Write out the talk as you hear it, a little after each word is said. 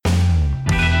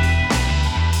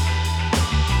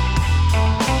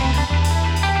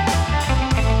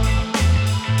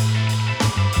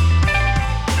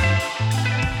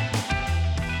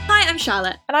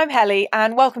Charlotte. And I'm Helly,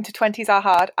 and welcome to 20s Are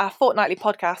Hard, our fortnightly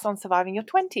podcast on surviving your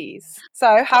 20s.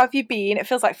 So, how have you been? It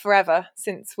feels like forever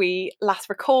since we last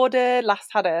recorded, last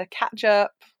had a catch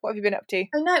up. What have you been up to? I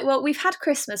know, well, we've had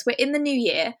Christmas, we're in the new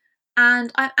year,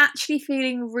 and I'm actually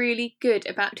feeling really good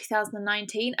about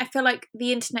 2019. I feel like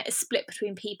the internet is split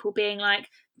between people being like,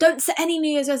 don't set any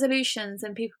New Year's resolutions,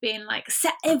 and people being like,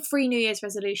 set every New Year's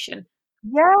resolution.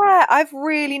 Yeah, I've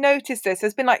really noticed this.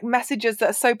 There's been like messages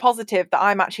that are so positive that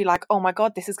I'm actually like, oh my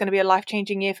God, this is going to be a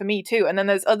life-changing year for me too. And then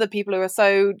there's other people who are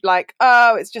so like,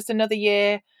 oh, it's just another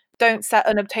year. Don't set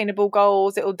unobtainable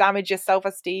goals. It'll damage your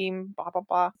self-esteem, blah, blah,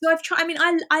 blah. So I've tried,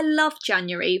 I love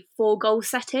January for goal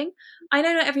setting. I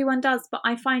know not everyone does, but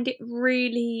I find it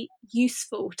really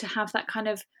useful to have that kind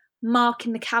of mark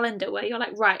in the calendar where you're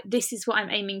like, right, this is what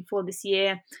I'm aiming for this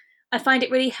year. I find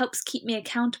it really helps keep me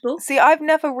accountable. See, I've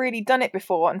never really done it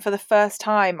before, and for the first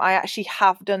time, I actually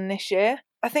have done this year.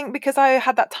 I think because I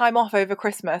had that time off over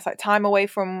Christmas, like time away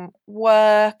from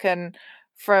work and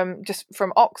from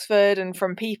Oxford and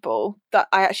from people, that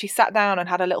I actually sat down and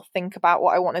had a little think about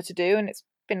what I wanted to do, and it's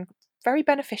been very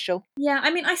beneficial. Yeah,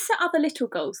 I set other little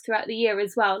goals throughout the year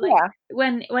as well. Like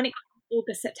when it got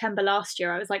August, September last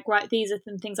year, I was like, right, these are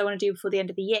some things I want to do before the end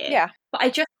of the year. Yeah. But I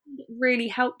just find it really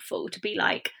helpful to be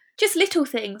like, just little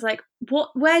things like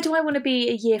where do I want to be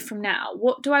a year from now?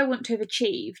 What do I want to have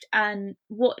achieved? And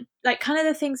what, like, kind of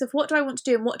the things of what do I want to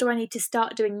do and what do I need to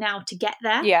start doing now to get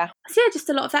there? Yeah. So yeah, just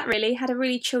a lot of that really. Had a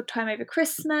really chilled time over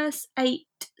Christmas, ate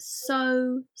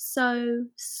so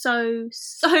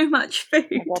much food.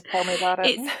 Oh God, tell me about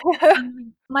it.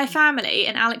 My family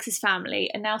and Alex's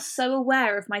family are now so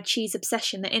aware of my cheese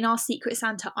obsession that in our Secret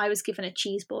Santa I was given a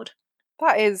cheese board.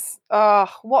 That is,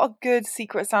 what a good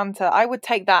Secret Santa. I would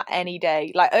take that any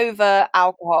day, like over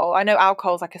alcohol. I know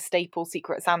alcohol's like a staple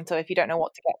Secret Santa if you don't know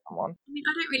what to get someone. I mean,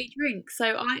 I don't really drink,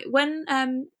 so when I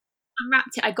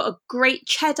unwrapped it, I got a great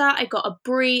cheddar, I got a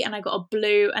brie, and I got a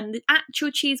blue, and the actual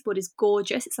cheese board is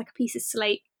gorgeous. It's like a piece of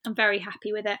slate. I'm very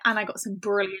happy with it, and I got some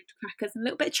brilliant crackers and a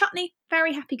little bit of chutney.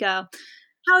 Very happy girl.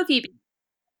 How have you been?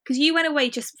 Because you went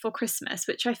away just before Christmas,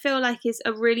 which I feel like is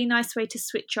a really nice way to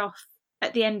switch off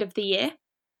at the end of the year.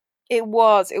 It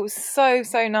was so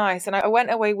nice, and I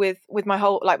went away with my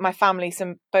whole, like, my family,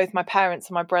 both my parents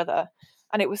and my brother,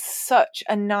 and it was such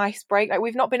a nice break. Like,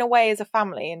 we've not been away as a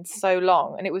family in so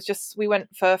long, and it was just, we went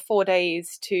for 4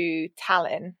 days to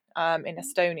Tallinn in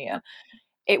Estonia.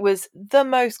 It was the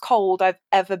most cold I've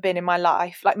ever been in my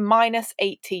life, like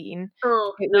 -18.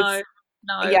 Oh, It no. was,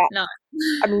 yeah. No.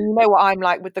 I mean, you know what I'm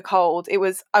like with the cold.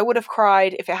 I would have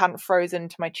cried if it hadn't frozen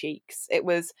to my cheeks. It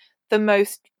was the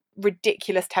most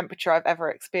ridiculous temperature I've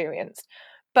ever experienced.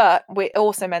 But it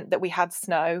also meant that we had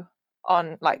snow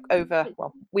on, like,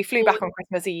 we flew back on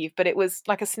Christmas Eve, but it was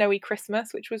like a snowy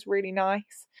Christmas, which was really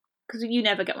nice. Because you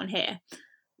never get one here.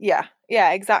 Yeah,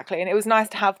 exactly. And it was nice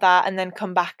to have that and then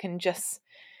come back and just,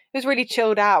 it was really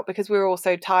chilled out because we were all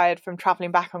so tired from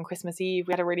travelling back on Christmas Eve.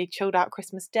 We had a really chilled out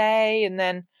Christmas Day, and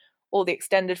then all the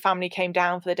extended family came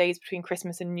down for the days between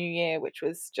Christmas and New Year, which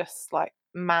was just like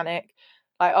manic.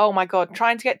 Like, oh my God,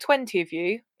 trying to get 20 of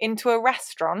you into a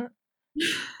restaurant.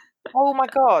 Oh my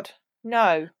God,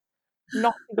 no,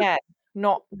 not again.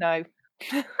 No.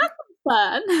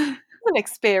 Fun. An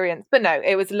experience, but no,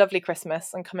 it was a lovely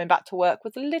Christmas, and coming back to work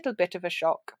was a little bit of a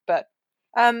shock. But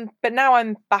now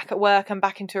I'm back at work, I'm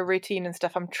back into a routine and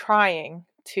stuff. I'm trying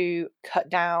to cut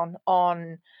down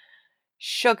on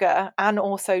sugar and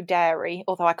also dairy,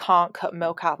 although I can't cut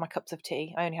milk out of my cups of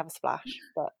tea. I only have a splash,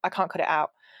 but I can't cut it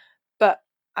out. But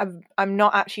I'm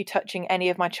not actually touching any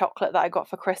of my chocolate that I got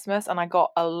for Christmas, and I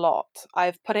got a lot.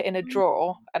 I've put it in a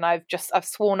drawer, and I've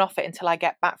sworn off it until I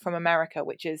get back from America,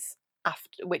 which is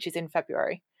in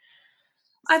February.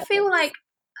 I feel like,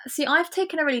 see, I've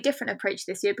taken a really different approach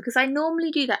this year because I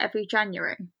normally do that every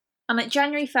January. I'm like,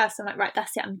 January 1st, I'm like, right,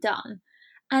 that's it, I'm done.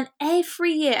 And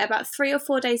every year, about 3 or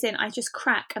 4 days in, I just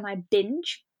crack and I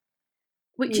binge,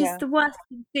 which is the worst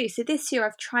thing to do. So this year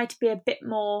I've tried to be a bit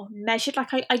more measured. Like,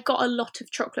 I got a lot of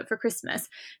chocolate for Christmas.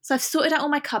 So I've sorted out all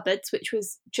my cupboards, which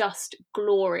was just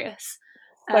glorious.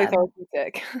 So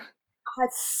therapeutic. I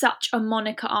had such a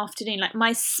Monica afternoon. Like,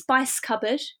 my spice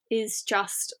cupboard is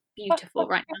just beautiful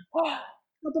right now.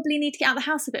 Probably need to get out of the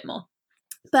house a bit more.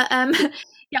 But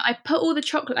yeah, I put all the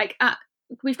chocolate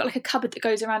we've got like a cupboard that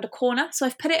goes around a corner. So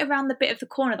I've put it around the bit of the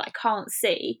corner that I can't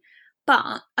see.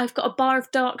 But I've got a bar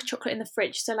of dark chocolate in the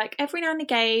fridge. So like every now and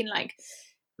again, like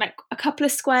a couple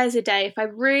of squares a day, if I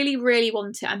really, really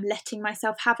want it, I'm letting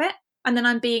myself have it. And then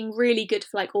I'm being really good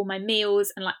for like all my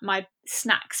meals and like my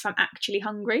snacks if I'm actually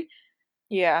hungry.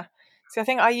 Yeah. So I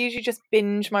think I usually just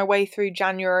binge my way through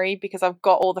January because I've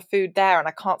got all the food there and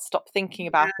I can't stop thinking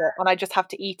about it, and I just have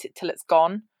to eat it till it's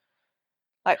gone.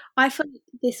 Like, I feel like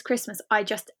this Christmas I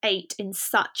just ate in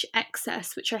such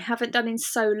excess, which I haven't done in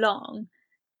so long,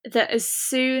 that as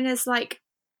soon as like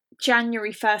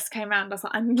January first came around, I was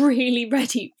like, I'm really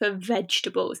ready for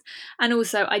vegetables. And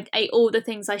also, I ate all the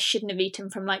things I shouldn't have eaten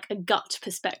from like a gut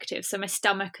perspective. So my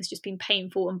stomach has just been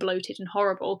painful and bloated and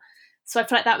horrible. So I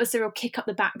feel like that was the real kick up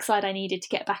the backside I needed to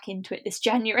get back into it this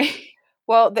January.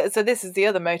 well, so this is the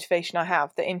other motivation I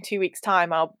have, that in 2 weeks'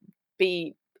 time I'll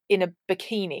be in a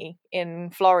bikini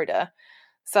in Florida.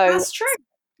 So That's true.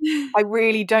 I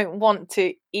really don't want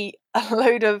to eat a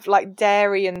load of like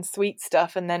dairy and sweet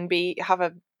stuff and then have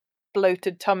a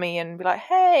bloated tummy and be like,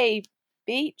 hey,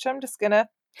 beach, I'm just gonna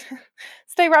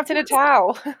stay wrapped in a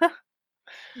towel.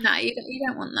 No, you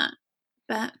don't want that.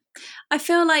 But I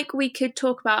feel like we could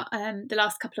talk about the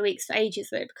last couple of weeks for ages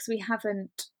though, because we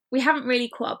haven't really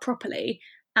caught up properly,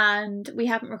 and we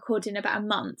haven't recorded in about a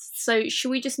month. So should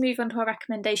we just move on to our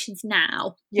recommendations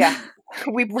now? Yeah,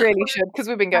 we really should, because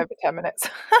we've been going for 10 minutes.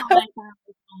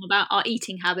 About our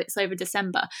eating habits over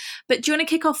December. But do you want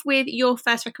to kick off with your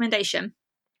first recommendation?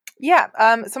 Yeah,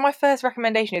 so my first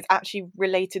recommendation is actually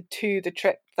related to the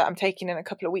trip that I'm taking in a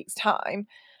couple of weeks' time.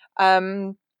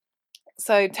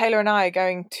 So Taylor and I are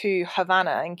going to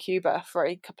Havana in Cuba for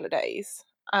a couple of days.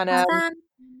 And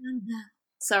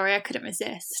Sorry, I couldn't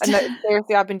resist. no,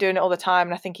 seriously, I've been doing it all the time,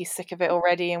 and I think he's sick of it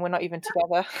already, and we're not even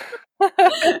together.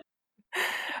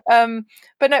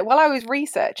 But no, while I was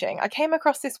researching, I came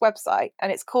across this website,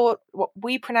 and it's called, what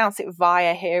we pronounce it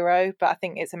Via Hero, but I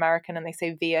think it's American and they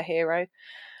say Via Hero.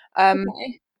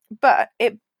 Okay. But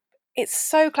it's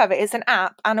so clever. It's an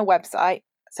app and a website,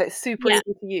 so it's super Yeah.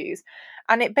 easy to use.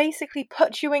 And it basically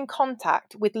puts you in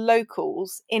contact with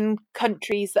locals in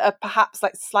countries that are perhaps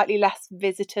like slightly less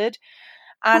visited.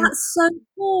 And That's so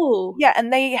cool. yeah,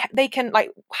 and they can, like,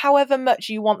 however much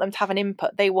you want them to have an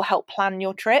input, they will help plan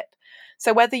your trip.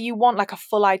 So whether you want like a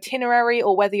full itinerary,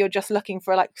 or whether you're just looking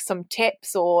for like some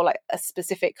tips, or like a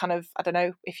specific kind of, I don't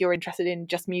know, if you're interested in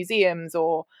just museums,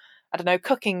 or I don't know,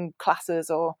 cooking classes,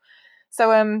 or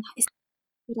so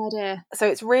Good idea. so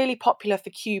it's really popular for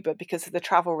Cuba because of the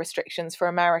travel restrictions for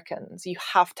Americans. You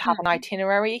have to have an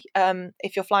itinerary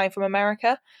if you're flying from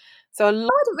America. So a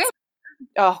lot,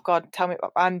 oh God, tell me,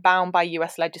 I'm bound by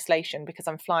US legislation because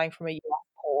I'm flying from a US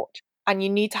port. And you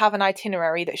need to have an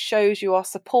itinerary that shows you are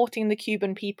supporting the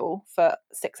Cuban people for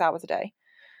 6 hours a day.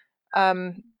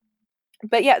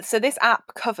 But yeah, so this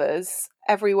app covers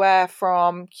everywhere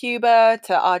from Cuba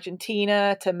to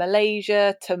Argentina to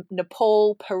Malaysia to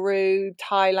Nepal, Peru,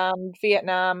 Thailand,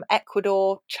 Vietnam,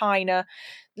 Ecuador, China,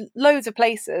 loads of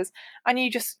places. And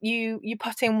you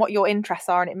put in what your interests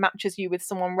are, and it matches you with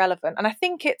someone relevant. And I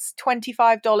think it's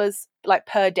 $25 like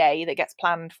per day that gets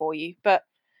planned for you. But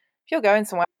if you're going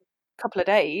somewhere a couple of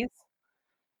days,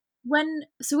 When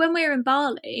we were in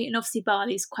Bali, and obviously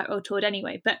Bali's quite well toured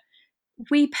anyway, but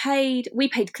we paid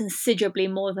considerably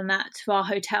more than that for our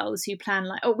hotels who plan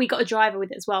like, oh, we got a driver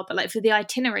with it as well, but like for the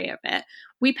itinerary of it,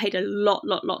 we paid a lot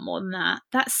more than that.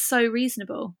 That's so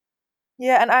reasonable.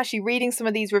 yeah, and actually reading some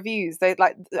of these reviews, they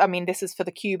like, I mean, this is for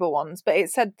the Cuba ones, but it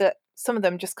said that some of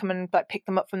them just come and like pick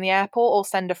them up from the airport, or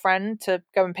send a friend to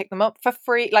go and pick them up for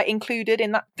free, like included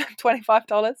in that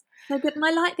 $25. So good. And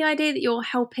I like the idea that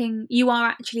you are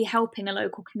actually helping a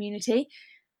local community,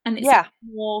 and it's Yeah,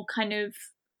 more kind of,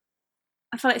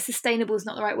 I feel like sustainable is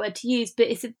not the right word to use, but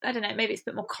I don't know, maybe it's a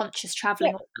bit more conscious yeah,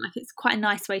 traveling. Like it's quite a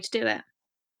nice way to do it.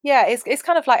 yeah. It's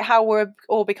kind of like how we're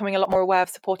all becoming a lot more aware of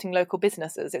supporting local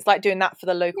businesses. It's like doing that for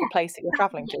the local place that you're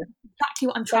traveling to. Exactly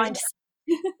what I'm So trying to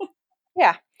say.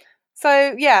 yeah,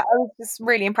 so yeah, I was just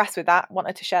really impressed with that.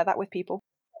 Wanted to share that with people.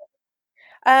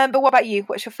 But what about you?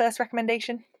 What's your first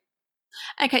recommendation?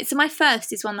 Okay, so my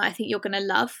first is one that I think you're going to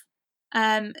love.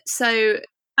 So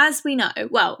as we know,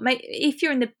 well, if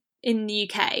you're in the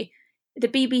UK, the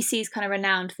BBC is kind of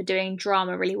renowned for doing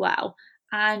drama really well.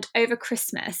 And over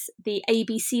Christmas, the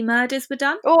ABC murders were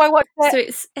done. Oh, I watched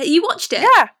it. So you watched it?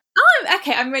 Yeah. Oh,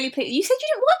 okay. I'm really pleased. You said you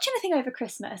didn't watch anything over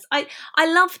Christmas. I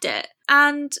loved it,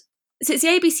 and so it's the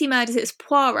ABC murders. It's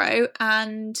Poirot,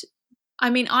 and I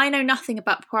mean, I know nothing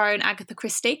about Poirot and Agatha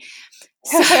Christie,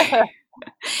 so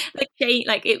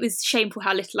like it was shameful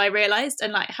how little I realised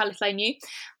and like how little I knew.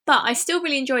 But I still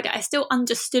really enjoyed it. I still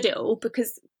understood it all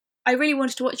because I really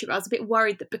wanted to watch it, but I was a bit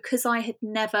worried that because I had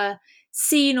never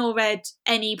seen or read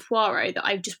any Poirot that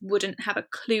I just wouldn't have a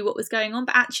clue what was going on.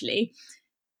 But actually,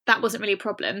 that wasn't really a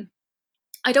problem.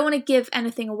 I don't want to give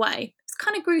anything away. It's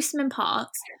kind of gruesome in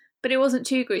parts, but it wasn't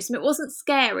too gruesome. It wasn't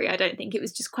scary, I don't think. It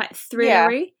was just quite Yeah.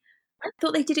 thrillery. I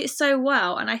thought they did it so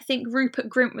well, and I think Rupert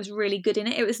Grint was really good in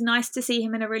it. It was nice to see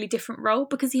him in a really different role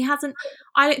because I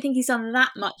don't think he's done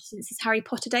that much since his Harry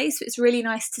Potter days, so it's really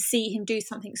nice to see him do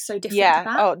something so different to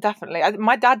that. Oh, definitely.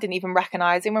 My dad didn't even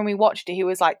recognise him when we watched it. He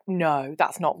was like, no,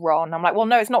 that's not Ron. I'm like, well,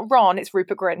 no, it's not Ron, it's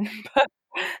Rupert Grint.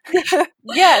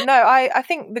 Yeah, no, I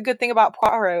think the good thing about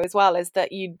Poirot as well is that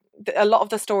a lot of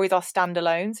the stories are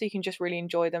standalone, so you can just really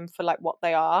enjoy them for like what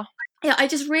they are. Yeah, I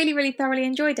just really, really thoroughly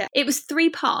enjoyed it. It was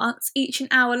 3 parts, each an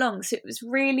hour long, so it was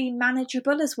really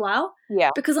manageable as well.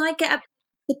 Yeah. Because I get a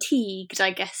bit fatigued,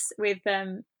 I guess, with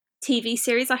TV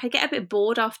series. Like I get a bit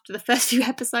bored after the first few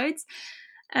episodes,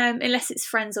 unless it's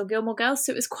Friends or Gilmore Girls.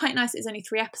 So it was quite nice. It was only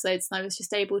 3 episodes, and I was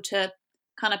just able to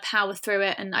kind of power through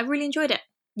it, and I really enjoyed it.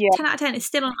 Yeah. 10 out of 10. It's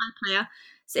still on iPlayer.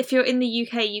 So if you're in the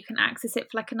UK, you can access it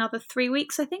for like another 3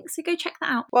 weeks, I think. So go check that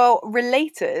out. Well,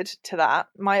 related to that,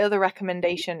 my other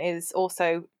recommendation is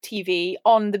also TV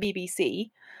on the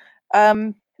BBC.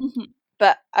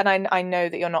 But I know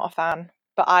that you're not a fan,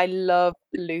 but I love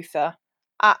Luther.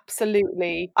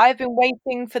 Absolutely. I've been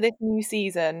waiting for this new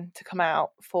season to come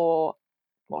out for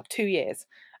 2 years.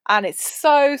 And it's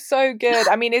so good.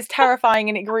 I mean, it's terrifying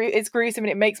and it's gruesome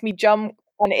and it makes me jump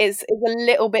and it's a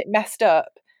little bit messed up.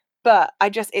 But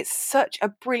it's such a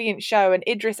brilliant show, and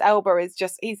Idris Elba is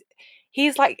just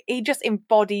he's like, he just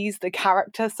embodies the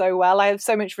character so well. I have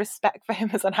so much respect for him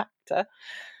as an actor.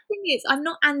 Thing is, I'm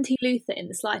not anti-Luther in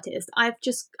the slightest. I'm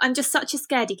just such a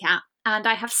scaredy cat, and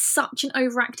I have such an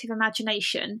overactive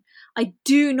imagination. I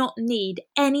do not need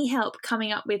any help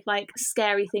coming up with like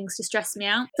scary things to stress me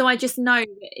out. So I just know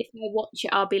that if I watch it,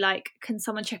 I'll be like, can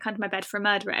someone check under my bed for a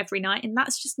murderer every night? And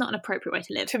that's just not an appropriate way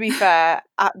to live. To be fair,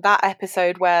 at that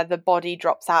episode where the body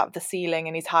drops out of the ceiling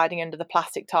and he's hiding under the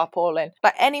plastic tarpaulin,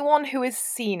 but anyone who has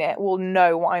seen it will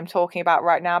know what I'm talking about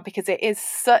right now, because it is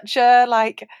such a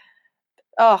like,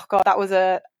 oh god, that was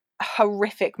a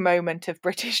horrific moment of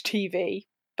British TV,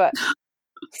 but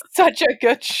such a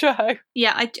good show.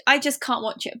 Yeah, I just can't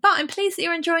watch it, but I'm pleased that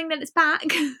you're enjoying that it's back.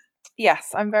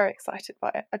 Yes, I'm very excited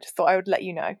by it. I just thought I would let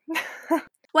you know.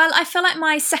 Well, I feel like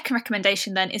my second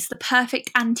recommendation then is the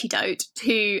perfect antidote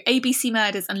to ABC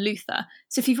Murders and Luther.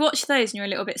 So if you've watched those and you're a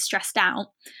little bit stressed out,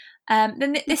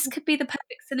 then this could be the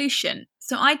perfect solution.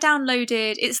 So I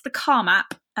downloaded, it's the Calm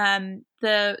app. You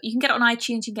can get it on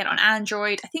iTunes, you can get it on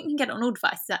Android. I think you can get it on all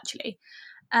devices actually.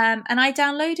 And I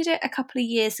downloaded it a couple of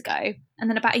years ago, and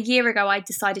then about a year ago I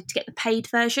decided to get the paid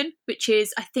version, which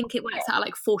is, I think it works out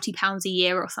like £40 a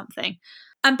year or something.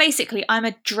 And basically I'm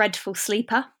a dreadful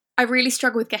sleeper. I really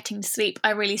struggle with getting to sleep. I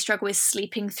really struggle with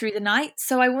sleeping through the night.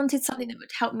 So I wanted something that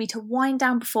would help me to wind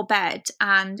down before bed,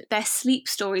 and their sleep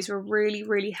stories were really,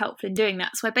 really helpful in doing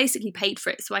that. So I basically paid for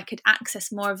it so I could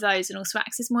access more of those and also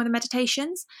access more of the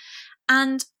meditations.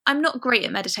 And I'm not great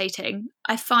at meditating.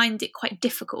 I find it quite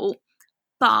difficult,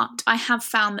 but I have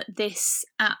found that this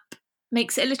app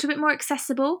makes it a little bit more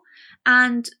accessible.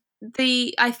 And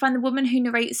I find the woman who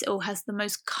narrates it all has the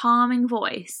most calming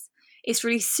voice. It's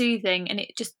really soothing, and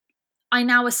I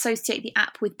now associate the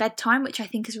app with bedtime, which I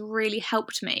think has really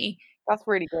helped me. That's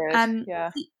really good. Yeah.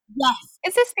 Yes.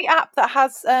 Is this the app that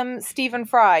has Stephen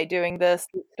Fry doing the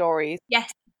sleep stories? Yes,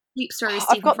 Sleep Stories.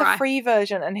 I've got the free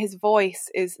version, and his voice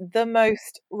is the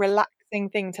most relaxing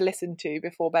thing to listen to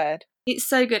before bed. It's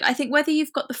so good. I think whether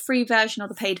you've got the free version or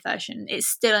the paid version, it's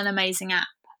still an amazing app.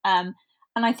 And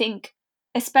I think,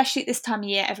 especially at this time of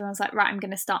year, everyone's like, right, I'm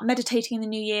going to start meditating in the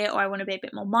new year, or I want to be a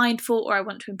bit more mindful, or I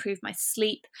want to improve my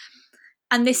sleep.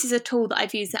 And this is a tool that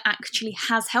I've used that actually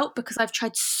has helped, because I've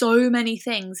tried so many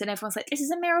things and everyone's like, this is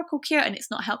a miracle cure, and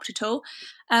it's not helped at all.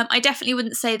 I definitely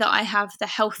wouldn't say that I have the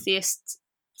healthiest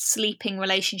sleeping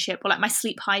relationship, or like my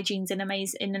sleep hygiene's in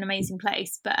an amazing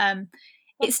place, but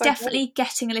it's so definitely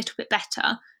getting a little bit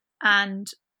better,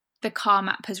 and the Calm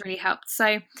app has really helped.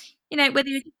 So, whether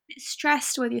you're a bit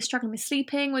stressed, whether you're struggling with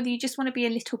sleeping, whether you just want to be a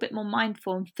little bit more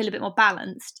mindful and feel a bit more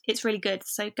balanced, it's really good.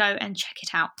 So go and check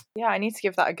it out. Yeah, I need to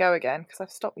give that a go again, because I've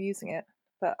stopped using it,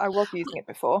 but I was using it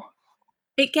before.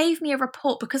 It gave me a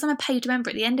report, because I'm a paid member.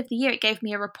 At the end of the year, it gave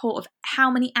me a report of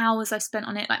how many hours I've spent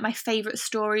on it, like my favourite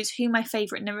stories, who my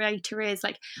favourite narrator is,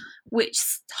 like which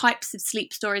types of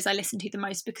sleep stories I listen to the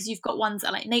most, because you've got ones that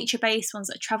are like nature-based, ones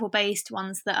that are travel-based,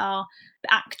 ones that are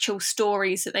the actual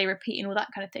stories that they repeat and all that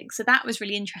kind of thing. So that was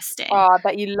really interesting. Oh, I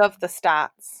bet you love the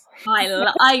stats.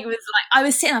 I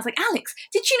was sitting, I was like, Alex,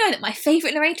 did you know that my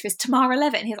favourite narrator is Tamara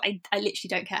Levitt? And he was like, I literally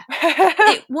don't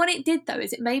care. What it did though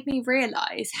is it made me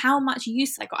realise how much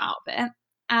use I got out of it,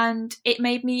 and it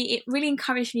really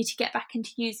encouraged me to get back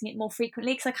into using it more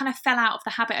frequently, because I kind of fell out of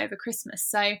the habit over Christmas.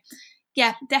 So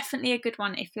yeah, definitely a good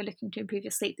one if you're looking to improve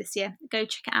your sleep this year. Go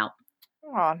check it out.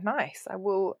 Oh, nice. I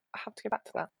will have to go back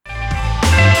to that.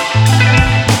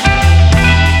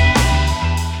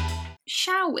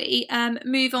 shall we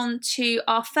move on to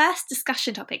our first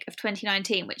discussion topic of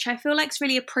 2019, which I feel like is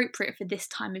really appropriate for this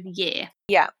time of year?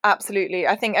 Yeah, absolutely.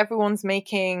 I think everyone's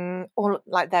making all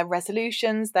like their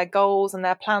resolutions, their goals, and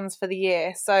their plans for the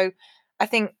year. So I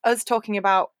think us talking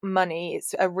about money,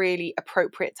 it's a really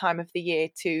appropriate time of the year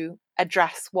to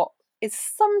address what is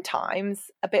sometimes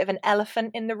a bit of an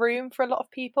elephant in the room for a lot of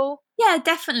people. Yeah,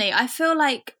 definitely. I feel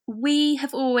like we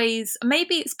have always,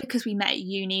 maybe it's because we met at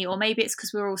uni, or maybe it's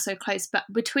because we were all so close, but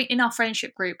in our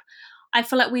friendship group, I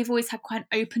feel like we've always had quite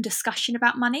an open discussion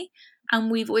about money, and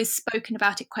we've always spoken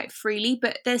about it quite freely.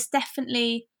 But that's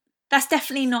definitely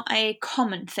not a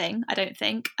common thing, I don't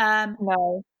think.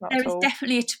 No, not There at is all.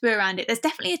 definitely a taboo around it. There's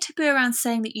definitely a taboo around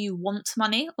saying that you want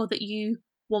money or that you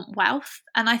want wealth.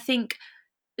 And I think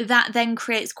that then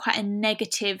creates quite a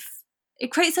negative,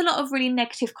 it creates a lot of really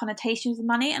negative connotations with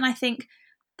money. And I think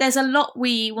there's a lot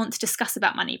we want to discuss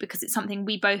about money because it's something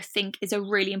we both think is a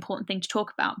really important thing to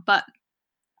talk about. But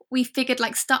we figured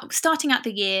like starting out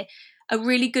the year, a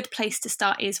really good place to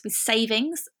start is with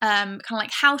savings, kind of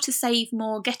like how to save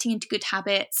more, getting into good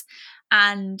habits,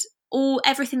 and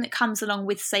everything that comes along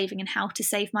with saving and how to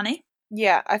save money.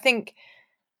 Yeah, I think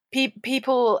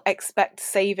people expect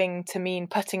saving to mean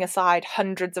putting aside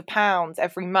hundreds of pounds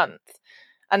every month.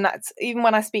 And that's even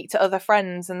when I speak to other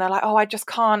friends and they're like, oh, I just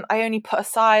can't, I only put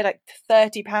aside like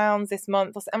 £30 this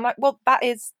month. I'm like, well, that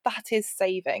is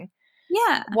saving.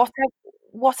 Yeah.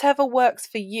 Whatever works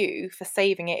for you for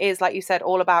saving, it is, like you said,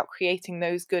 all about creating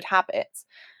those good habits,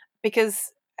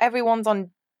 because everyone's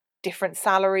on different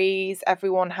salaries,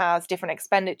 everyone has different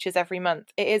expenditures every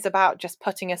month. It is about just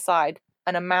putting aside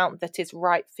an amount that is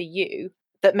right for you,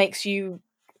 that makes you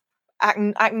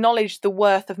acknowledge the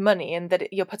worth of money and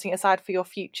that you're putting it aside for your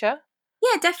future.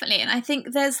 Yeah, definitely. And I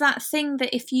think there's that thing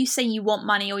that if you say you want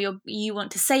money or you want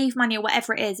to save money or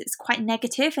whatever it is, it's quite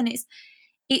negative, and it's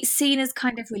seen as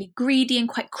kind of really greedy and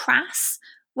quite crass.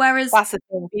 Whereas That's the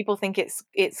thing. People think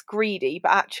it's greedy,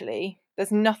 but actually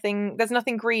there's nothing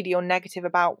greedy or negative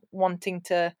about wanting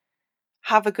to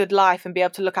have a good life and be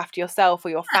able to look after yourself or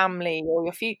your family or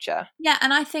your future. yeah,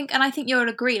 and I think you'll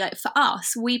agree. Like for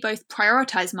us, we both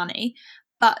prioritize money,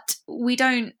 but we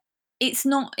don't. It's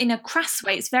not in a crass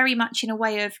way. It's very much in a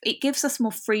way of it gives us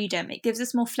more freedom, it gives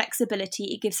us more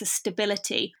flexibility, it gives us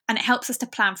stability, and it helps us to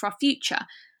plan for our future.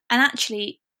 And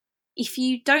actually, if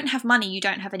you don't have money, you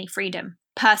don't have any freedom.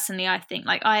 Personally, I think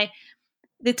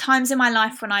the times in my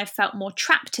life when I've felt more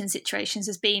trapped in situations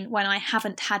has been when I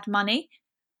haven't had money.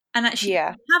 And actually,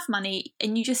 Yeah. you have money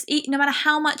and you just eat, no matter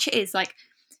how much it is. Like,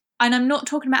 and I'm not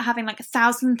talking about having like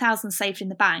 1,000 saved in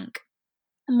the bank.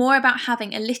 More about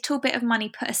having a little bit of money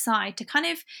put aside to kind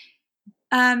of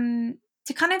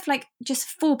like just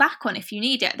fall back on if you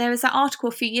need it. There was that article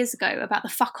a few years ago about the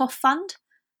fuck off fund,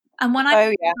 and when I Oh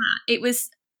read yeah. that,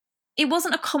 it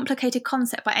wasn't a complicated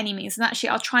concept by any means. And actually,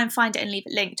 I'll try and find it and leave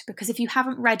it linked, because if you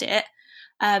haven't read it,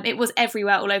 it was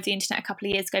everywhere all over the internet a couple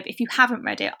of years ago. But if you haven't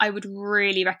read it, I would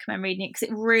really recommend reading it because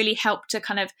it really helped to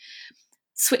kind of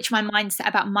switch my mindset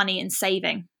about money and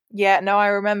saving. Yeah, no, I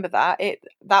remember that.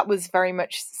 That was very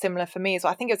much similar for me as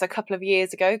well. I think it was a couple of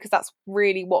years ago, because that's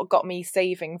really what got me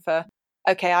saving for,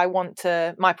 okay,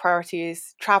 my priority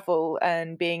is travel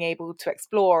and being able to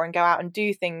explore and go out and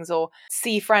do things or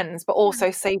see friends, but also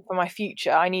save for my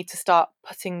future. I need to start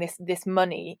putting this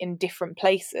money in different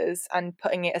places and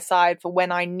putting it aside for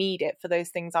when I need it for those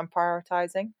things I'm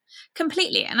prioritizing.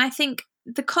 Completely. And I think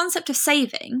the concept of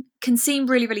saving can seem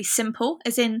really, really simple,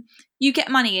 as in you get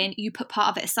money in, you put part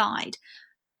of it aside.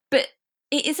 But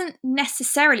it isn't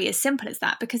necessarily as simple as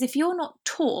that, because if you're not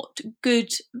taught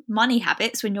good money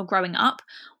habits when you're growing up,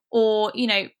 or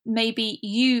maybe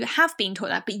you have been taught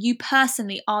that but you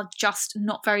personally are just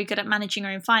not very good at managing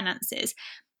your own finances,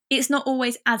 it's not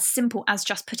always as simple as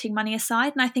just putting money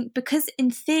aside. And I think because in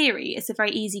theory it's a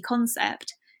very easy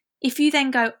concept, if you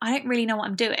then go, I don't really know what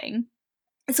I'm doing,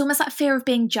 it's almost like fear of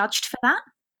being judged for that.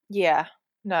 Yeah,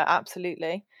 no,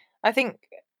 absolutely. I think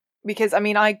because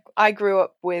I grew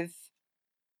up with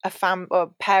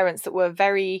or parents that were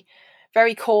very,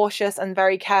 very cautious and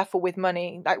very careful with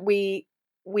money. Like we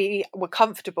were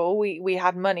comfortable, we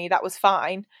had money, that was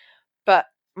fine. But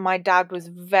my dad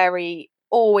was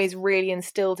always really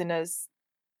instilled in us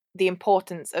the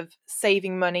importance of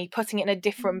saving money, putting it in a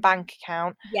different bank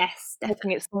account, Yes, putting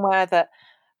definitely. it somewhere that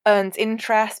earns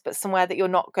interest, but somewhere that you're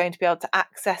not going to be able to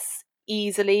access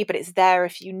easily, but it's there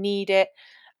if you need it.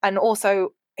 And also,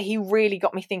 he really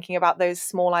got me thinking about those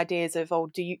small ideas of, oh,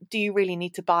 do you really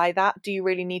need to buy that? Do you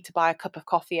really need to buy a cup of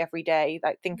coffee every day?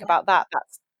 Like, think Yeah. about that.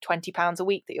 £20 a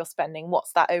week that you're spending.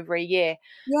 What's that over a year?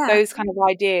 Yeah. Those kind of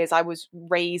ideas I was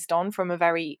raised on from a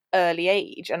very early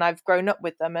age, and I've grown up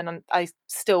with them, and I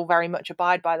still very much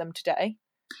abide by them today.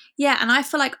 Yeah, and I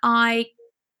feel like I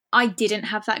didn't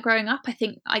have that growing up. I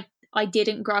think I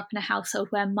didn't grow up in a household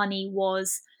where money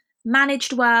was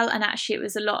managed well, and actually it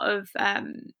was a lot of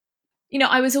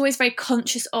I was always very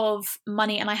conscious of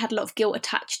money, and I had a lot of guilt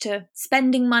attached to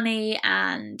spending money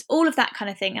and all of that kind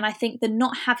of thing. And I think the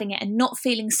not having it and not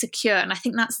feeling secure, and I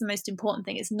think that's the most important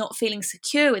thing, is not feeling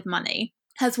secure with money,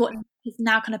 has what has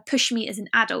now kind of pushed me as an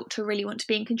adult to really want to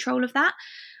be in control of that.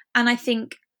 And I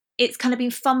think it's kind of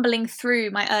been fumbling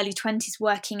through my early 20s,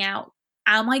 working out,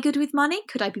 am I good with money?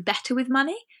 Could I be better with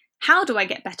money? How do I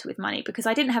get better with money? Because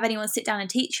I didn't have anyone sit down and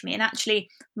teach me. And actually,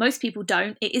 most people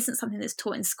don't. It isn't something that's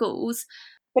taught in schools.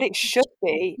 But it should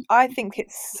be. I think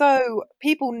it's so,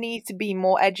 people need to be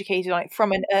more educated on it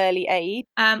from an early age.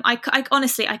 I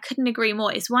honestly, I couldn't agree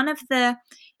more. It's one of the,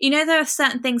 there are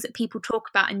certain things that people talk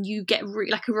about and you get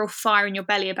like a real fire in your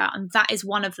belly about. And that is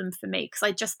one of them for me, because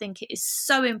I just think it is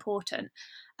so important.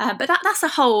 But that's a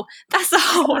whole,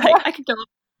 like, I could go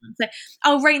on. So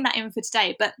I'll rein that in for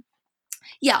today. But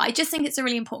yeah, I just think it's a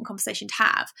really important conversation to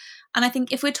have. And I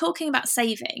think if we're talking about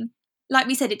saving, like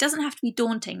we said, it doesn't have to be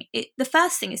daunting. The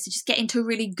first thing is to just get into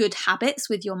really good habits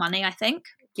with your money, I think.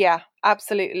 Yeah,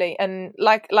 absolutely. And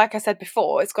like I said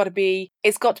before, it's got to be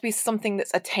something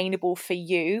that's attainable for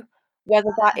you, whether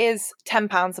that is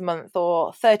 £10 a month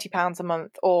or £30 a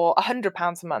month or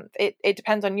 £100 a month. It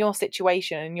depends on your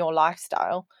situation and your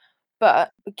lifestyle.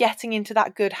 But getting into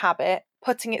that good habit,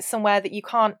 putting it somewhere that you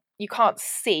can't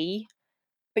see,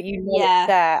 but you know it's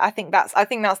there. I think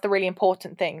that's the really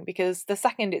important thing, because the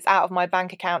second it's out of my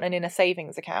bank account and in a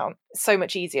savings account, it's so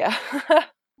much easier.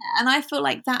 And I feel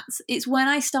like it's when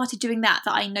I started doing that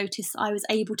I noticed I was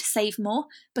able to save more,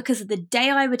 because the day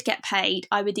I would get paid,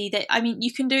 I would either,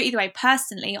 you can do it either way.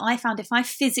 Personally, I found if I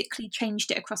physically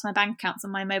changed it across my bank accounts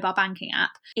on my mobile banking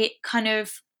app,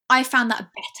 I found that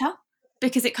better,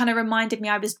 because it kind of reminded me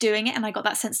I was doing it and I got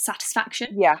that sense of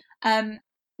satisfaction. Yeah.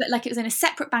 But like, it was in a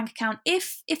separate bank account.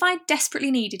 If I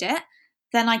desperately needed it,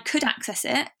 then I could access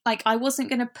it. Like, I wasn't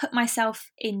going to put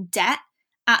myself in debt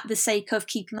at the sake of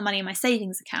keeping the money in my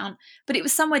savings account, but it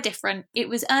was somewhere different. It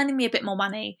was earning me a bit more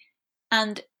money,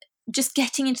 and just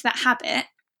getting into that habit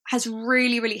has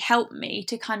really, really helped me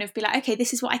to kind of be like, okay,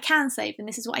 this is what I can save and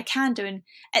this is what I can do. And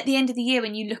at the end of the year,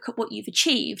 when you look at what you've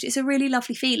achieved, it's a really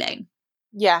lovely feeling.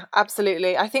 Yeah,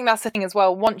 absolutely. I think that's the thing as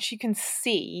well. Once you can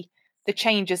see the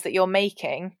changes that you're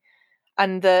making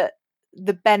and the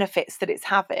benefits that it's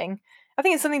having, I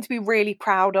think it's something to be really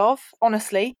proud of,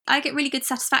 honestly. I get really good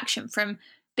satisfaction from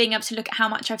being able to look at how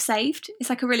much I've saved. It's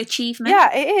like a real achievement.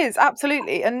 Yeah, it is,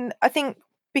 absolutely. And I think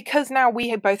because now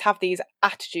we both have these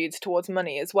attitudes towards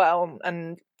money as well,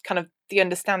 and kind of the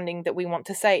understanding that we want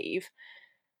to save,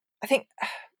 I think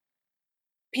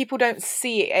people don't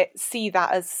see that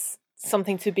as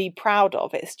something to be proud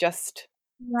of. It's just,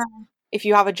 if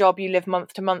you have a job, you live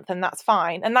month to month, and that's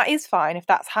fine. And that is fine if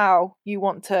that's how you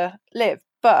want to live.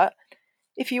 But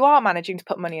if you are managing to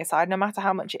put money aside, no matter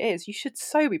how much it is, you should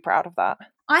so be proud of that.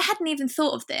 I hadn't even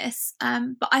thought of this,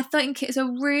 but I think it's a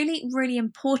really, really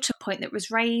important point that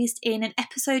was raised in an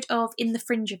episode of In the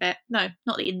Fringe of It. No,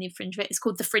 not the In the Fringe of It. It's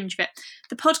called The Fringe of It.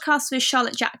 The podcast with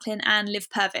Charlotte Jacqueline and Liv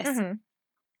Purvis. Mm-hmm.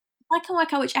 I can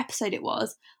work out which episode it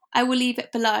was. I will leave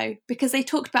it below, because they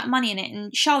talked about money in it,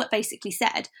 and Charlotte basically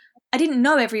said, I didn't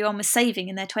know everyone was saving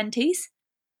in their 20s.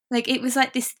 Like, it was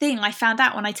like this thing I found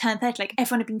out when I turned 30, like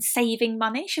everyone had been saving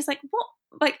money. She was like, what?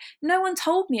 Like, no one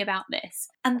told me about this.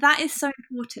 And that is so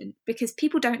important, because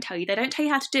people don't tell you. They don't tell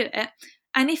you how to do it.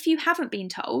 And if you haven't been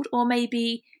told, or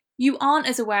maybe you aren't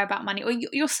as aware about money, or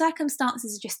your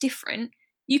circumstances are just different,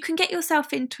 you can get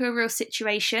yourself into a real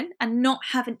situation and not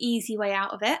have an easy way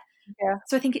out of it. Yeah.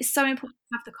 So I think it's so important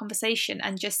to have the conversation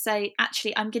and just say,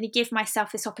 actually, I'm going to give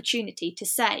myself this opportunity to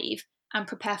save and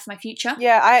prepare for my future.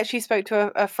 Yeah, I actually spoke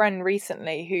to a friend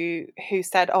recently who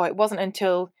said, oh, it wasn't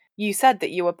until you said that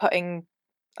you were putting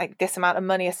like this amount of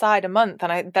money aside a month,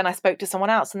 and then I spoke to someone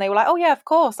else and they were like, oh yeah, of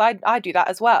course, I do that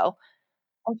as well.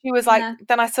 And she was like,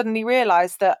 then I suddenly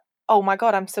realized that, oh my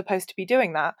God, I'm supposed to be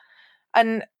doing that.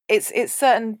 And it's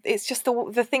just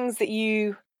the things that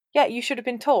you should have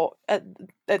been taught at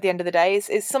the end of the day.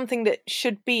 It's something that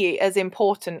should be as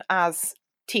important as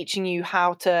teaching you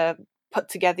how to put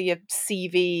together your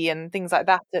CV and things like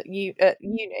that at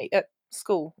uni, at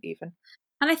school even.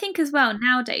 And I think as well,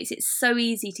 nowadays, it's so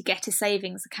easy to get a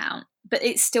savings account, but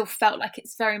it still felt like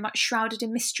it's very much shrouded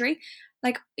in mystery.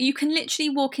 Like, you can literally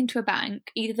walk into a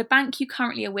bank, either the bank you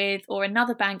currently are with or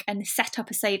another bank, and set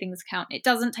up a savings account. It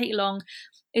doesn't take long.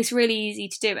 It's really easy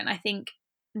to do. And I think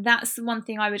that's the one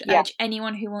thing I would Yeah. urge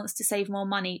anyone who wants to save more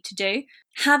money to do.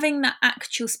 Having that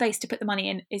actual space to put the money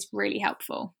in is really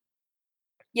helpful.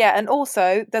 Yeah, and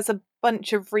also there's a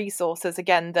bunch of resources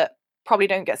again that probably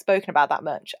don't get spoken about that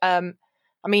much.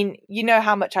 I mean, you know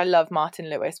how much I love Martin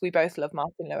Lewis. We both love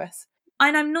Martin Lewis.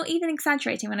 And I'm not even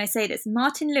exaggerating when I say this.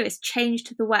 Martin Lewis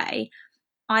changed the way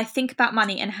I think about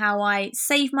money and how I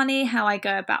save money, how I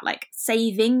go about like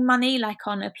saving money, like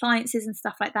on appliances and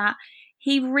stuff like that.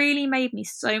 He really made me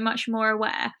so much more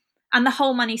aware. And the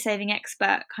whole Money Saving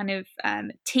Expert kind of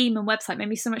team and website made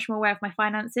me so much more aware of my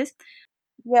finances.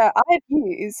 Yeah, I have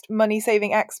used Money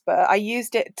Saving Expert. I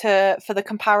used it for the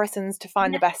comparisons to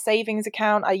find the best savings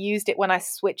account. I used it when I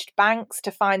switched banks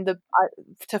to find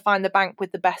the bank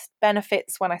with the best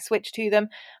benefits when I switched to them.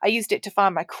 I used it to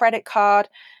find my credit card.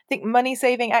 I think Money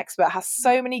Saving Expert has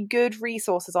so many good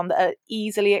resources on that are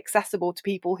easily accessible to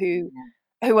people who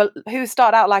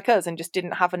start out like us and just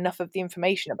didn't have enough of the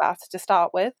information about it to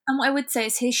start with. And what I would say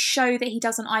is his show that he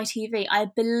does on ITV, I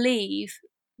believe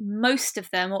most of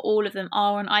them or all of them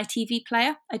are on ITV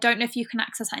Player. I don't know if you can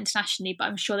access that internationally, but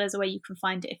I'm sure there's a way you can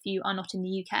find it if you are not in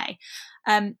the UK.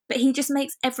 But he just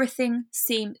makes everything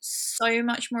seem so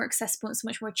much more accessible and so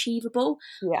much more achievable.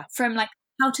 Yeah. From like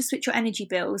how to switch your energy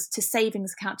bills to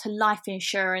savings account to life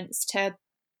insurance to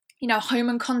home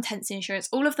and contents insurance,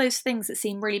 all of those things that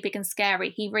seem really big and scary,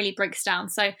 he really breaks down.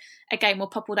 So again, we'll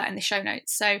pop all that in the show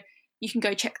notes. So you can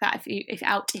go check that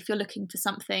if you're looking for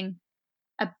something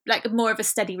like more of a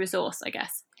steady resource, I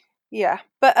guess. Yeah,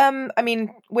 but I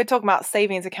mean, we're talking about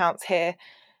savings accounts here.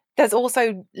 There's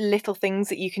also little things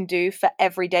that you can do for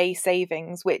everyday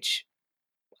savings, which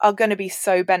are going to be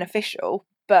so beneficial,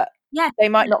 but Yeah, they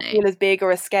might not definitely. feel as big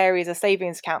or as scary as a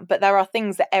savings account. But there are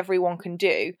things that everyone can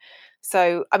do.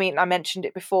 So, I mean, I mentioned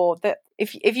it before that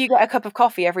if you get a cup of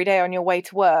coffee every day on your way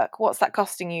to work, what's that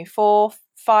costing you? £4,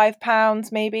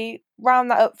 £5 maybe? Round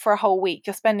that up for a whole week.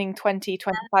 You're spending 20,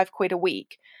 25 quid a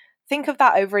week. Think of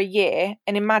that over a year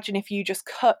and imagine if you just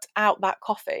cut out that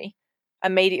coffee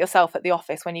and made it yourself at the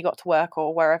office when you got to work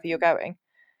or wherever you're going.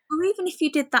 Or even if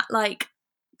you did that like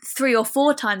 3 or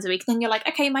 4 times a week, then you're like,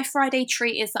 okay, my Friday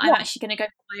treat is that I'm Yeah. actually going to go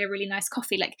buy a really nice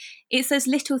coffee. Like, it's those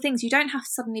little things. You don't have to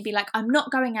suddenly be like, I'm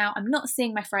not going out, I'm not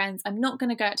seeing my friends, I'm not going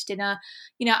to go out to dinner,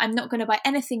 I'm not going to buy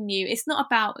anything new. It's not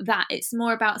about that. It's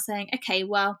more about saying, okay,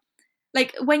 well,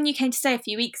 like when you came to stay a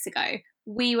few weeks ago,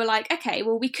 we were like, okay,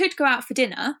 well, we could go out for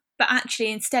dinner, but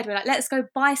actually instead we're like, let's go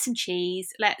buy some cheese,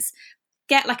 let's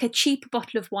get like a cheaper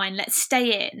bottle of wine, let's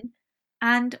stay in.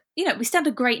 And, we still had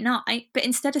a great night, but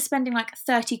instead of spending like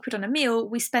 30 quid on a meal,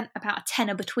 we spent about a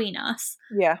tenner between us.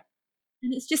 Yeah.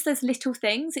 And it's just those little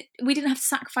things. We didn't have to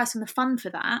sacrifice on the fun for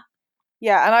that.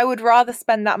 Yeah, and I would rather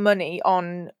spend that money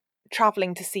on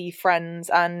traveling to see friends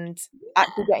and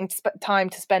actually getting time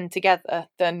to spend together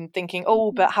than thinking,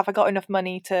 oh, but have I got enough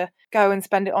money to go and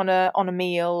spend it on a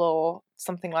meal or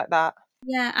something like that?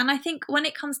 Yeah, and I think when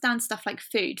it comes down to stuff like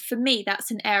food, for me,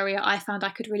 that's an area I found I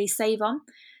could really save on.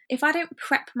 If I don't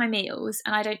prep my meals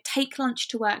and I don't take lunch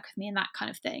to work with me and that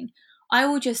kind of thing, I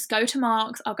will just go to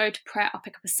Marks, I'll go to Pret, I'll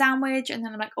pick up a sandwich, and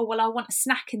then I'm like, oh, well, I want a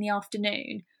snack in the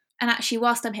afternoon. And actually,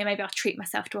 whilst I'm here, maybe I'll treat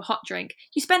myself to a hot drink.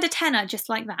 You spend a tenner just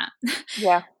like that.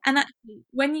 Yeah. And actually,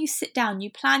 when you sit down,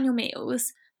 you plan your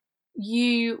meals,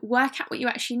 you work out what you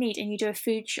actually need and you do a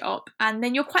food shop, and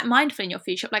then you're quite mindful in your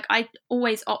food shop. Like, I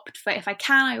always opt for, if I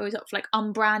can, I always opt for like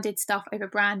unbranded stuff over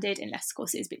branded, unless of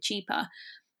course it is a bit cheaper.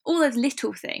 All those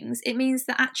little things, it means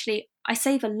that actually I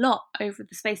save a lot over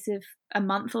the space of a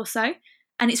month or so,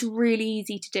 and it's really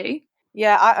easy to do.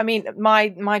 Yeah, I mean,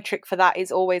 my trick for that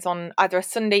is always on either a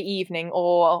Sunday evening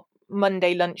or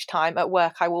Monday lunchtime at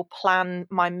work. I will plan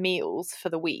my meals for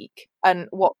the week and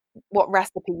what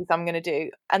recipes I'm going to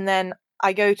do, and then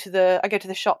I go to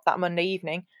the shop that Monday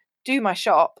evening, do my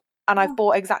shop, and I've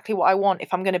bought exactly what I want.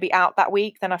 If I'm going to be out that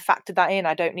week, then I've factored that in.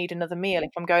 I don't need another meal. If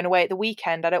I'm going away at the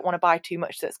weekend, I don't want to buy too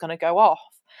much that's going to go off.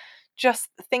 Just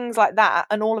things like that,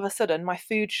 and all of a sudden my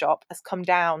food shop has come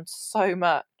down so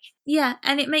much. Yeah,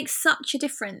 and it makes such a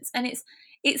difference, and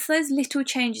it's those little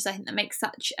changes, I think, that make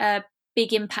such a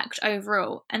big impact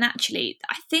overall. And actually,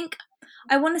 I think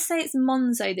I want to say it's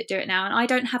Monzo that do it now, and I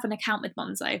don't have an account with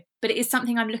Monzo, but it is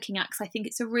something I'm looking at because I think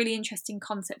it's a really interesting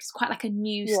concept. It's quite like a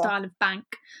new Yeah. style of bank.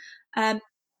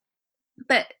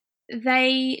 But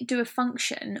they do a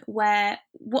function where,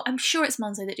 I'm sure it's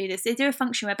Monzo that do this. They do a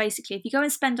function where basically, if you go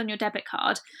and spend on your debit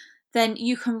card, then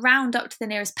you can round up to the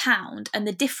nearest pound and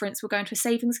the difference will go into a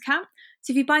savings account.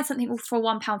 So if you buy something for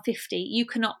 £1.50, you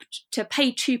can opt to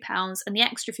pay £2 and the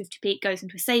extra 50p goes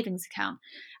into a savings account.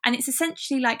 And it's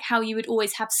essentially like how you would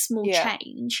always have small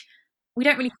change. We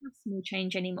don't really have small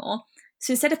change anymore.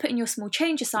 So instead of putting your small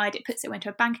change aside, it puts it into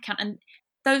a bank account. And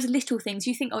those little things,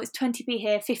 you think, oh, it's 20p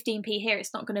here, 15p here,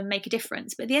 it's not going to make a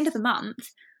difference. But at the end of the month,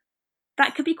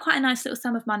 that could be quite a nice little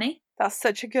sum of money. That's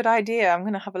such a good idea. I'm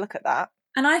going to have a look at that.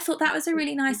 And I thought that was a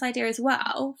really nice idea as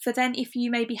well, for then if you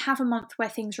maybe have a month where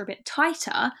things are a bit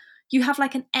tighter, you have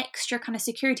like an extra kind of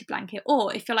security blanket.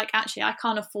 Or if you're like, actually, I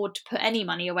can't afford to put any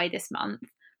money away this month,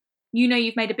 you know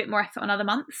you've made a bit more effort on other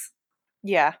months.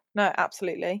 Yeah, no,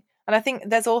 absolutely. And I think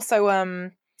there's also,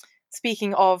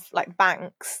 speaking of like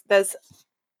banks, there's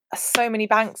so many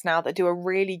banks now that do a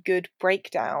really good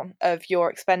breakdown of your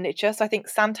expenditure. So I think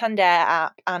Santander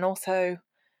app and also...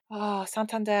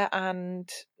 Santander, and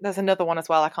there's another one as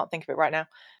well. I can't think of it right now.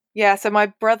 Yeah, so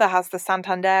my brother has the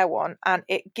Santander one, and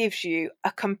it gives you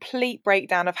a complete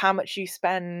breakdown of how much you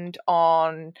spend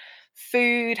on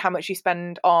food, how much you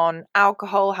spend on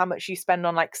alcohol, how much you spend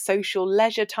on like social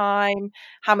leisure time,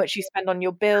 how much you spend on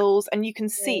your bills, and you can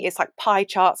see it's like pie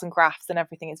charts and graphs and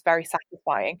everything. It's very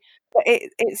satisfying. But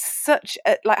it's such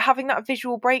a, like having that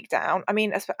visual breakdown. I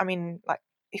mean, like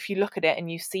if you look at it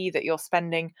and you see that you're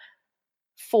spending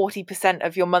 40%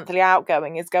 of your monthly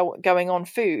outgoing is going on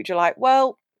food, you're like,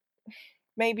 well,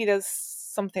 maybe there's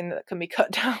something that can be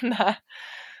cut down there.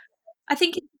 I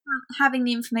think it's about having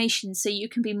the information so you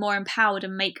can be more empowered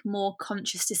and make more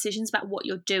conscious decisions about what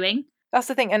you're doing. That's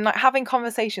the thing. And like having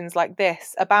conversations like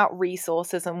this about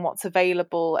resources and what's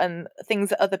available and things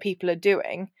that other people are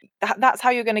doing, that's how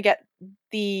you're going to get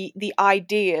the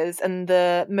ideas and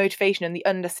the motivation and the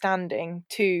understanding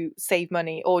to save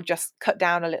money or just cut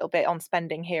down a little bit on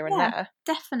spending here and there.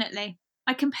 Definitely.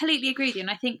 I completely agree with you. And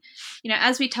I think,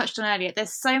 as we touched on earlier,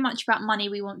 there's so much about money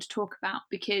we want to talk about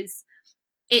because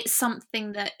it's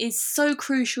something that is so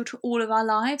crucial to all of our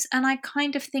lives. And I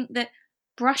kind of think that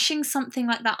brushing something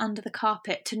like that under the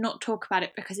carpet to not talk about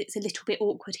it because it's a little bit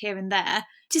awkward here and there,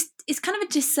 just it's kind of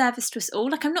a disservice to us all.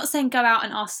 Like, I'm not saying go out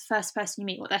and ask the first person you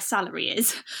meet what their salary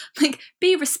is. Like,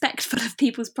 be respectful of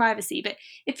people's privacy. But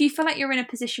if you feel like you're in a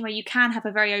position where you can have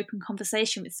a very open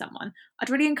conversation with someone, I'd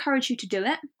really encourage you to do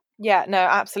it. Yeah, no,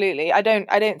 absolutely. I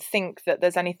don't think that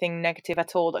there's anything negative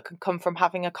at all that could come from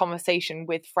having a conversation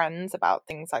with friends about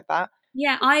things like that.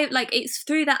 Yeah, it's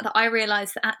through that I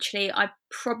realised that actually I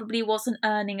probably wasn't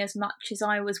earning as much as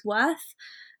I was worth.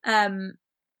 And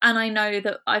I know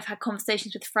that I've had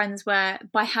conversations with friends where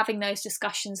by having those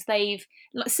discussions, they've,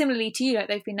 like, similarly to you, like,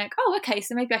 they've been like, oh, okay,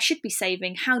 so maybe I should be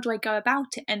saving. How do I go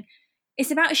about it? And it's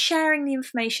about sharing the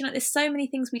information. Like, there's so many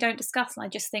things we don't discuss. And I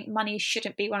just think money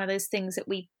shouldn't be one of those things that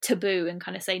we taboo and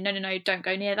kind of say, no, don't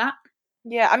go near that.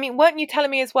 Yeah, I mean, weren't you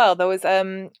telling me as well, there was,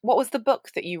 what was the book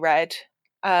that you read?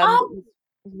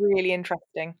 Really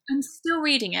interesting. I'm still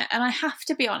reading it, and I have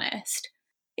to be honest,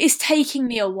 it's taking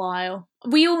me a while.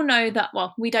 We all know that,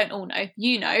 well, we don't all know,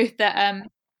 you know, that I'm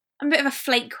a bit of a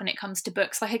flake when it comes to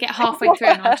books. Like, I get halfway through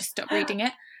and I'll just stop reading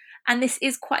it. And this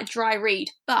is quite a dry read,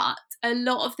 but a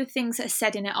lot of the things that are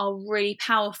said in it are really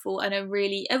powerful and are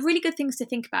really good things to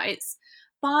think about. It's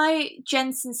by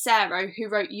Jen Sincero, who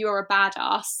wrote You're a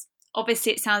Badass.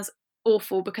 Obviously, it sounds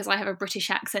awful because I have a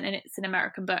British accent and it's an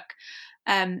American book.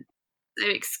 So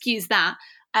excuse that.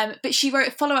 But she wrote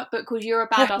a follow-up book called You're a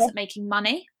Badass at Making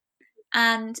Money.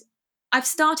 And I've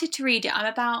started to read it. I'm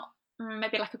about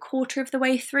maybe like a quarter of the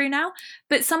way through now.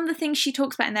 But some of the things she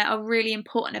talks about in there are really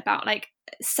important about, like,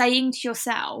 saying to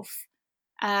yourself,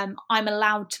 I'm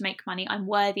allowed to make money. I'm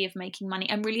worthy of making money.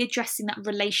 And really addressing that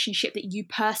relationship that you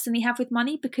personally have with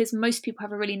money, because most people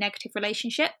have a really negative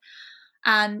relationship.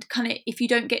 And kind of, if you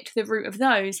don't get to the root of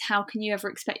those, how can you ever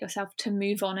expect yourself to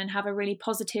move on and have a really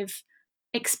positive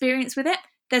experience with it?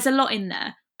 There's a lot in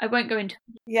there. I won't go into.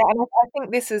 Yeah, and I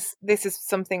think this is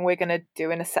something we're going to do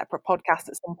in a separate podcast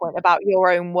at some point about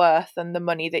your own worth and the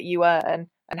money that you earn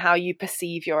and how you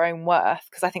perceive your own worth,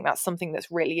 because I think that's something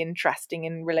that's really interesting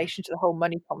in relation to the whole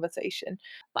money conversation.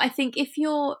 But I think if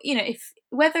you're, if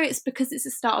whether it's because it's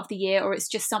the start of the year or it's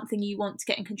just something you want to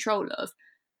get in control of,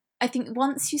 I think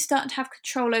once you start to have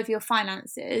control over your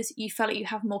finances, you feel like you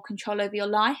have more control over your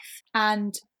life.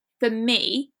 And for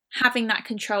me, having that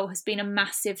control has been a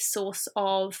massive source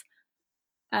of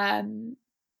not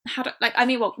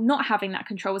having that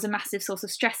control was a massive source of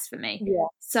stress for me. Yeah.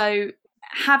 So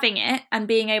having it and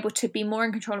being able to be more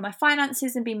in control of my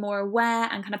finances and be more aware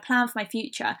and kind of plan for my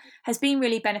future has been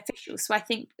really beneficial. So I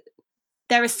think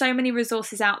there are so many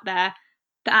resources out there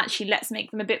that actually let's make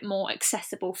them a bit more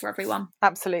accessible for everyone.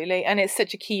 Absolutely. And it's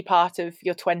such a key part of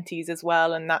your 20s as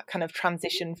well, and that kind of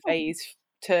transition phase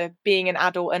to being an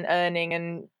adult and earning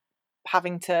and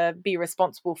having to be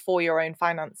responsible for your own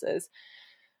finances.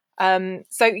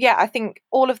 So yeah, I think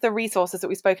all of the resources that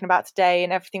we've spoken about today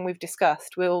and everything we've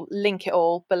discussed, we'll link it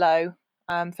all below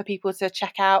for people to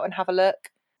check out and have a look.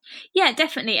 Yeah,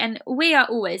 definitely. And we are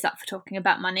always up for talking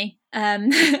about money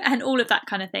and all of that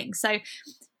kind of thing. So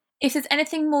if there's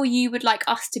anything more you would like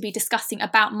us to be discussing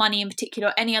about money in particular,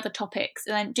 or any other topics,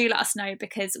 then do let us know,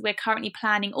 because we're currently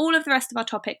planning all of the rest of our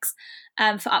topics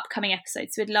for upcoming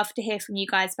episodes. So we'd love to hear from you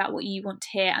guys about what you want to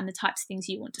hear and the types of things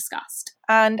you want discussed.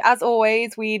 And as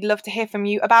always, we'd love to hear from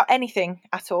you about anything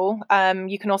at all.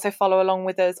 You can also follow along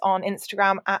with us on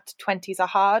Instagram at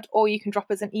 20sareHard, or you can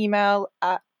drop us an email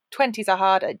at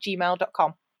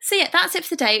 20sareHard@gmail.com. So yeah, that's it for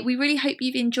today. We really hope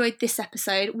you've enjoyed this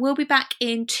episode. We'll be back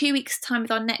in 2 weeks' time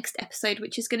with our next episode,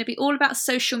 which is going to be all about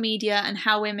social media and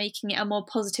how we're making it a more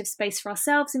positive space for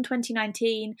ourselves in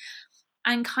 2019,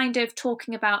 and kind of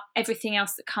talking about everything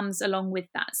else that comes along with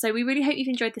that. So we really hope you've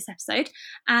enjoyed this episode,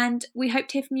 and we hope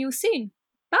to hear from you all soon.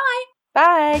 Bye!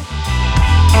 Bye!